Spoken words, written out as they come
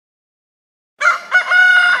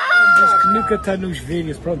nunca está nos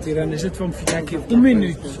vídeos. Pronto, Irana, a gente vamos ficar aqui um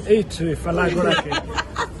minuto. Eita, falar agora aqui.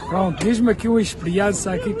 Pronto, diz-me aqui uma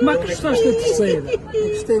experiência aqui. Como é que gostaste da terceira? Eu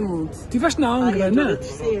gostei muito. Estiveste na Angra, não é?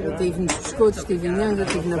 Eu estive nos pescoços, estive em Angra,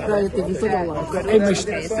 estive na praia, estive em todo o lado. É, mas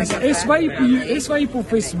esse vai ir para o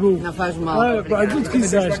Facebook. Não faz mal. Tu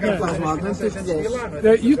quiseres, não é? Não faz mal, não te quiseres.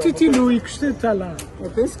 E o Titi Lui, gostei de estar lá. Eu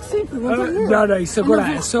penso que sim, pergunta-me. Não, isso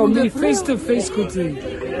agora é só me face to face contigo.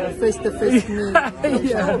 Face to face comigo.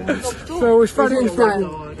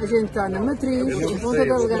 A gente está na Matriz, em Ponta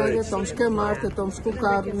Delgada, estamos com a Marta, estamos com o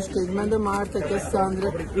Carlos, que é a irmã da Marta, que é a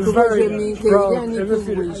Sandra, que é o Benjamin, que é a Irene e que é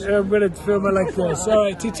o Luís. I'm going to film it like this. All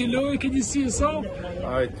right, Titi Louie, can you see us all?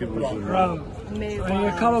 Ai, tipo,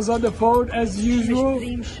 And Carlos on the phone, as usual.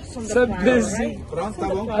 So busy. pronto, tá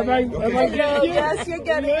bom. Am I getting you? Yes, you're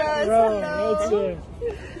getting us. Bro, that's it.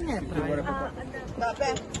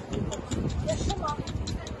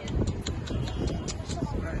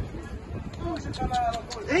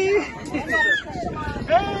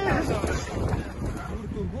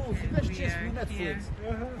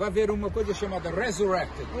 Vai haver uma coisa chamada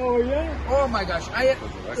Restaurante. Oh, yeah? Oh my gosh,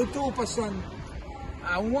 eu estou passando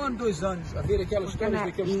há 1 ano, 2 anos a ver aquelas histórias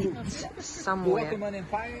daqueles clubes.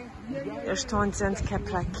 Eles estão dizendo que é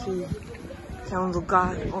para aqui, que é um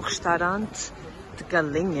lugar, um restaurante de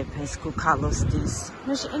galinha, penso que o Carlos disse.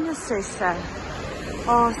 Mas eu não sei se é.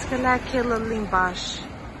 Oh, se calhar aquele ali embaixo.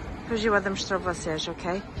 Depois eu vou mostrar a vocês,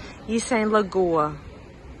 ok? Isso é em Lagoa.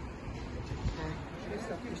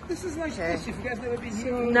 This is like this, if you guys never been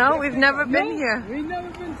here. No, we've never been here. We've never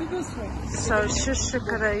been to this one. So,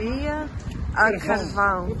 chuchacaraia a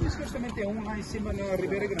carvão. Eu penso que eles também têm lá em cima na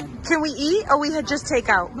Ribeira Grande. Can we eat or we had just take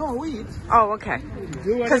out? No, we eat. Oh, okay.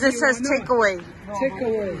 Because it says take away. Take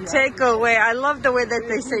away. Take away. I love the way that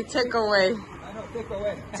they say take away. I know, take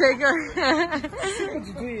away. Take away. Good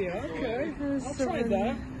to be here. Okay. I'll try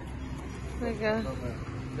that. Okay.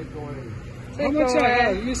 How much I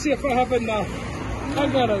have? Let me see if I have enough. I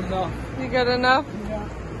got enough. You got enough?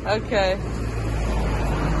 Yeah. Okay.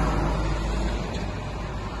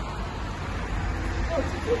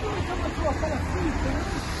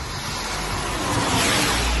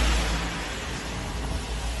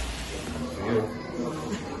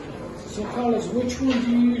 So, Carlos, which one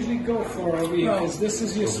do you usually go for a week? Because this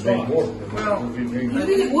is your spot. Well,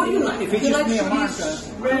 what do you like? If it's just me and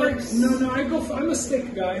Martha. No, I go for, I'm a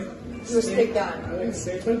steak guy. You're a steak guy. I like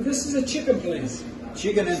steak, but this is a chicken place.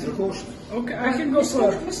 Chicken entrecote. Okay, I can go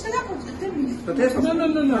for. But they have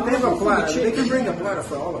No. They have a platter. They can bring a platter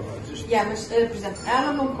for all of us. Just Yeah, mas, por exemplo,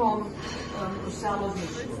 ela não come os salos.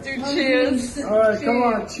 Cheers. All right, come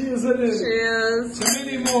on, cheers it is. Cheers. So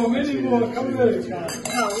many more. Come here, guys. Yeah.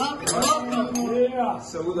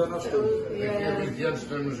 saúde a nós todos.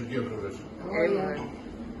 Estamos aqui outra vez.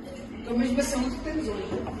 A mesma saúde que temos hoje.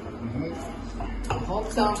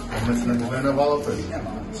 Opção. Mas se não tiver, não vale a pena.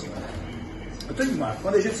 Eu tenho uma.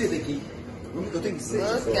 Quando a gente sair daqui, eu tenho que dizer.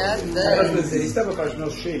 Look at Estava a this. dizer, estava para os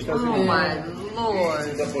nossos cheios. Oh my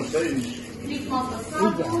lord. Dá para os treinos.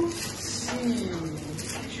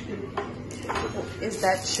 Is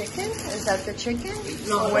that chicken? Is that the chicken?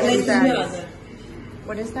 No, What is that?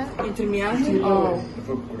 What is that? Entremeada. Oh.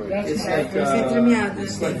 It's like, Entremeada.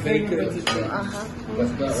 it's like bacon.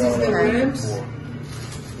 Ribs.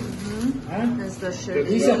 There's the sugar.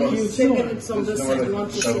 These are cute too. Chicken on the side. You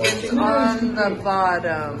want the chicken? On the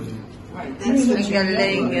bottom. That's A the chicken.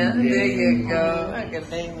 galinha. There you go. A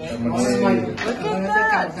galinha. Look at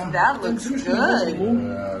that. That looks good.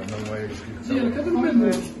 Não é isso Yeah, look at the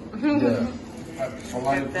menu. Look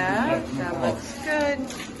at that. That looks good.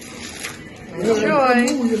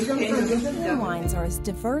 Enjoy. Wines are as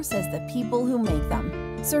diverse as the people who make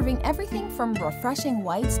them, serving everything from refreshing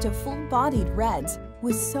whites to full-bodied reds.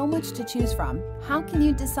 With so much to choose from, how can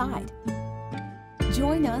you decide?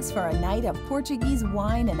 Join us for a night of Portuguese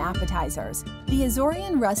wine and appetizers. The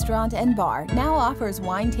Azorean Restaurant and Bar now offers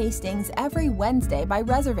wine tastings every Wednesday by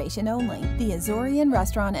reservation only. The Azorean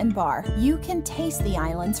Restaurant and Bar. You can taste the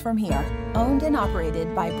islands from here. Owned and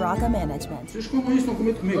operated by Braga Management. Vocês comem isso, não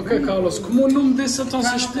comem comigo. Ok, Carlos, como o nome desse, então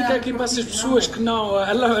se explica aqui para essas pessoas que não.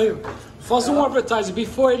 Faz advertising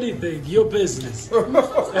before anything, your business.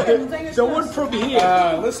 The one from here.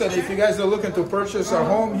 Listen, if you guys are looking to purchase a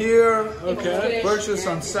home here, Okay. purchase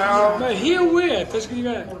on South, But here where? Tens que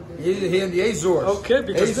ligar. here in the Azores. Okay,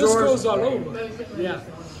 because this goes all over. Yeah.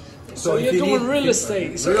 So if you're you doing need- real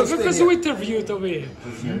estate. So real eu vou estate, fazer um yeah. interview também.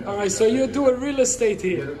 Alright, so you're doing real estate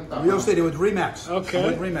here. Real estate with Remax. Okay.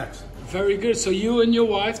 With Remax. Very good. So you and your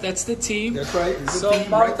wife, that's the team. That's right. It's So the team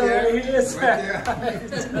Martha right right here is there.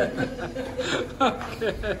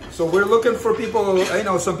 okay. So we're looking for people, you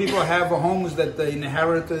know, some people have homes that they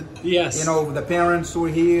inherited. Yes. You know, the parents were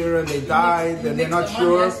here and they died and they're not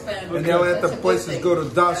sure. And they let the places go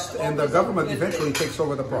to dust and the government eventually takes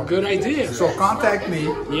over the property. Good idea. So contact me.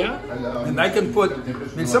 Yeah. And I can put,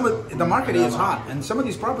 I mean, some of the market is hot and some of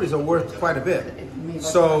these properties are worth quite a bit.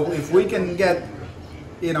 So if we can get,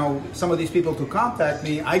 you know, some of these people to contact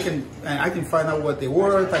me, I can find out what they're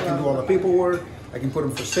worth. I can do all the paperwork. I can put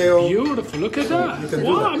them for sale. Beautiful. Look at that. You can do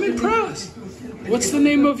Wow, that. I'm impressed. What's the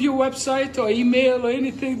name of your website or email or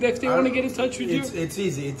anything that if they want to get in touch with you? It's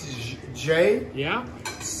easy. It's J Yeah.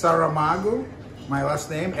 Saramago. My last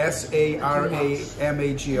name Saramago.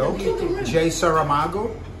 J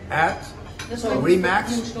Saramago at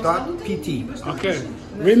remax.pt. Okay.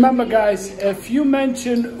 Remember, guys, if you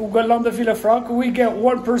mention o Galão da Vila Franca, we get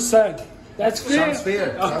 1%. That's fair? Sounds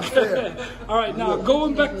fair. Sounds fair. All right, now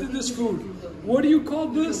going back to this food. What do you call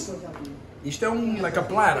this? Isto é like a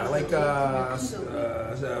platter, like a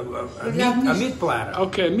meat platter.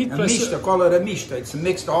 Okay, meat A platter. mixta, call it a mixta. It's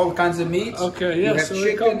mixed all kinds of meats. Okay, You yeah, have so it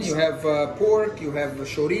chicken, comes- you have pork, you have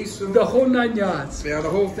chorizo. The whole 9 yards. Yeah, the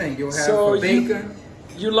whole thing. You have So bacon.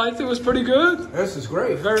 You liked it? Was pretty good? This is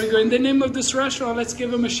great. Very good. And the name of this restaurant, let's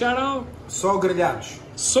give him a shout out. So Grelhados.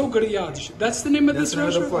 So Grelhados. That's the name of That's this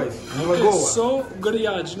another restaurant? place. Na Lagoa. So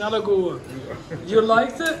Grelhados, na Lagoa. You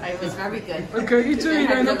liked it? It was very good. Ok, e tu,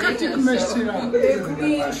 Irene, o que é que tu comeste, Irene? Eu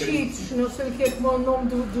comi enchidos, não sei o que é como é o nome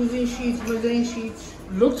dos enchidos, mas é enchidos.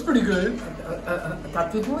 Looked pretty good. Está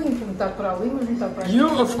tudo limpo, não está para ali, mas não está para ali. You,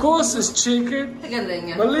 of course, is chicken.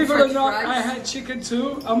 Galinha. Believe it or French not, fries. I had chicken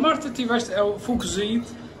too. A Marta tiveste foi cozido.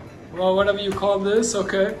 Well, whatever you call this,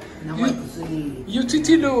 okay? Não é cozido. E o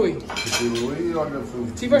titilui? E olha,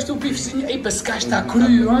 Tiveste um bifezinho. Ei, esse gajo está cru, não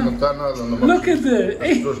hein? está nada. Não Look at it.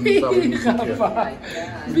 pessoas não sabem disso que é. Rapaz.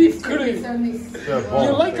 Beef cru. É bom.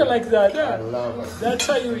 You like it like that, I huh? love it. That's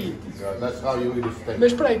how you eat. Yeah, that's how you eat a steak.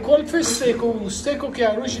 Mas espera aí, qual foi o steak? O steak o que é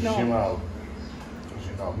original? Original.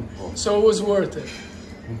 Original, muito bom. So it was worth it.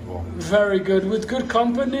 Muito bom. Very good. With good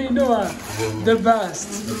company, no, the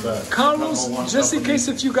best. The best. Carlos, Number one just in company. case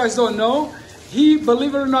if you guys don't know, he,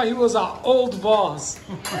 believe it or not, he was our old boss.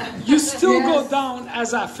 You still go down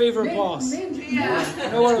as our favorite boss. No,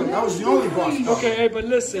 That was the only boss. okay, hey, but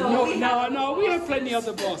listen, no, we have plenty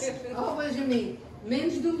other bosses. Oh, Benjamin,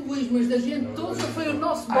 menos do Luís, mas da gente toda foi o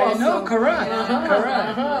nosso I boss. know, correct,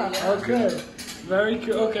 correct. Okay, very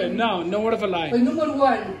good. Okay, now, no word of a Foi lie. número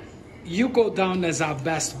 1. You go down as our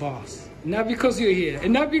best boss. Not because you're here,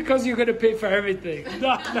 and not because you're gonna pay for everything.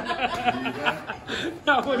 No,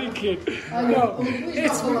 not only kid. No,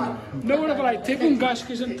 it's no word of a lie. Teve gajo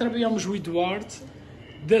que a gente trabalhamos with Duarte.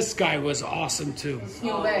 This guy was awesome too.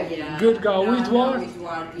 Good guy. With Duarte.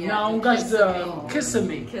 Now gajo de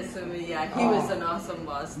Kissimmee. Kissing me, yeah. He was an awesome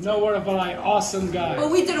boss. No word of a lie. Awesome guy.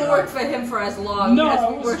 But we didn't work for him for as long as No,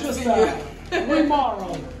 we it was worked just for you.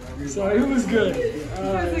 tomorrow. So he was good.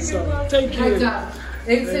 So thank you.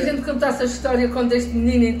 É que se a gente contasse a história quando este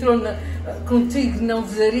menino entrou contigo na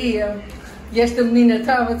alvejaria e esta menina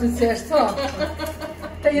estava, tu disseste, ó,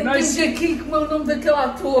 tens aqui como é o nome daquele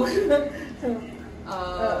ator.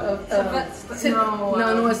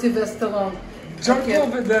 Não é Sylvester Stallone. Jump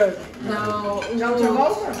over there. Não,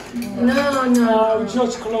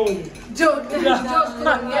 George Clooney. George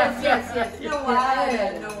Clooney, yes.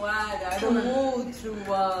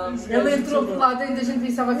 Ele entrou por lá dentro, a gente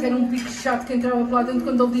pensava que era um pico chato que entrava por lá dentro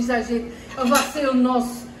quando ele diz à gente, vai ser o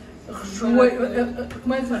nosso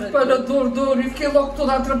reparador de ouro, e fiquei logo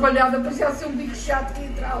toda atrapalhada, parecia ser um bico chato que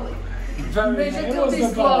entra ali. Mas It ele was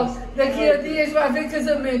disse the logo, best. daqui a dias vai haver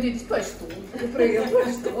casamento, e disse, pois tu, para ele,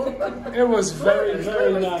 pois tu. It was very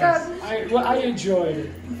nice. I enjoyed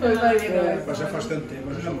it. Foi bem, bem. Mas já faz tanto tempo.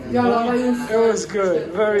 E olha, vai It was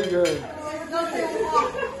good. Very good.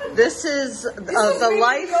 This is the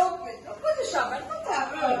life.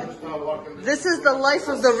 This is the life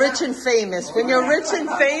of the rich and famous. When you're rich and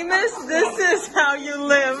famous, this is how you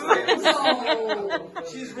live.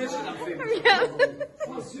 She's rich and famous.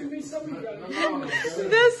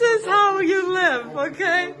 This is how you live,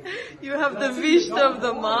 okay? You have the vista of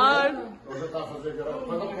the mar. Look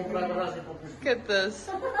at this.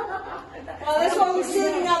 Well, that's why we're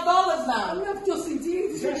saving our dollars now. Because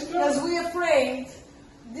we're afraid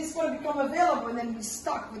this is going to become available and then we're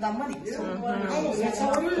stuck with our money. So, that's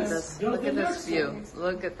how it is. Look at this view.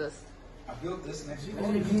 Look at this. I built this next year.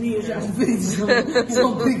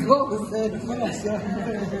 São perigosos,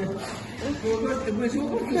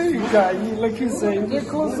 Like you say, get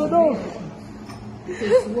close enough.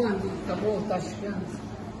 Acabou, está chegando.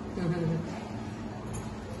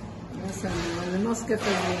 Olha, o nosso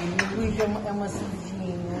cafezinho, o Luís é uma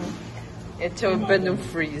cervejinha. Eu estou bebendo um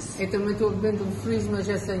freeze. Eu também estou bebendo um freeze, mas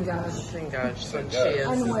é sem gás. Sem gás, só cheia.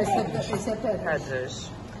 Ah, não é, esse é pedra.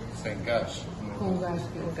 Pedras. Sem gás. Com gás.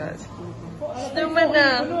 Com gás. Não,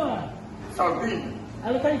 mas não. Salvinho.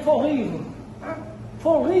 Ela está em Forriva.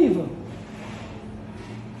 Forriva.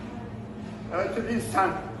 Ela esteve em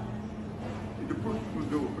Santo. E depois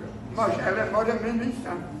mudou. Mas ela mora mesmo em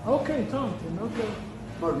Santo. Ok, então, ok.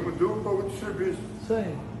 Mas mudou para outro serviço.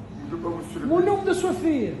 Sei. Mudou para outro serviço. Como o nome da sua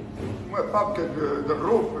filha? Uma fábrica de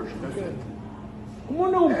roupas. Okay. Como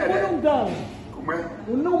o nome dela? Como é?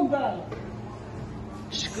 O nome dela.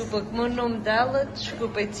 Desculpa, como o nome dela,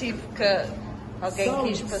 desculpa, eu tive que... Alguém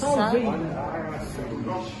quis passar.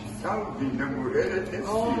 Salvina Moreira da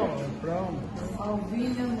Silva. Pronto.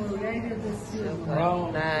 Salvina Moreira da Silva.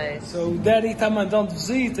 Pronto. Nice. So, o Daddy está mandando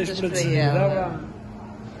visitas para dizer. ela.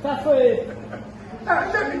 Está feito.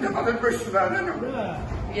 Já me dá para impressionar,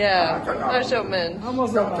 não? Yeah, mais ou menos.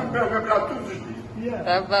 Vamos lá. Estão para lembrar todos os dias.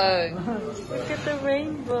 Tá bem. Look at the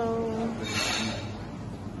rainbow.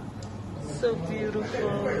 So beautiful.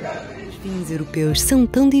 Os vinhos europeus são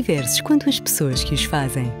tão diversos quanto as pessoas que os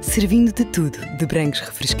fazem, servindo de tudo, de brancos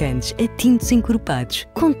refrescantes a tintos encorpados,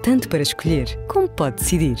 com tanto para escolher, como pode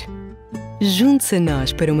decidir. Junte-se a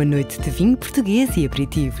nós para uma noite de vinho português e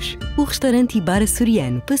aperitivos. O restaurante e bar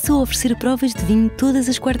açoriano passou a oferecer provas de vinho todas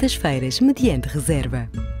as quartas-feiras, mediante reserva.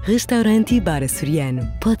 Restaurante e bar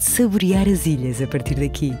açoriano. Pode saborear as ilhas a partir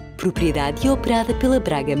daqui. Propriedade e operada pela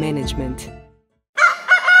Braga Management.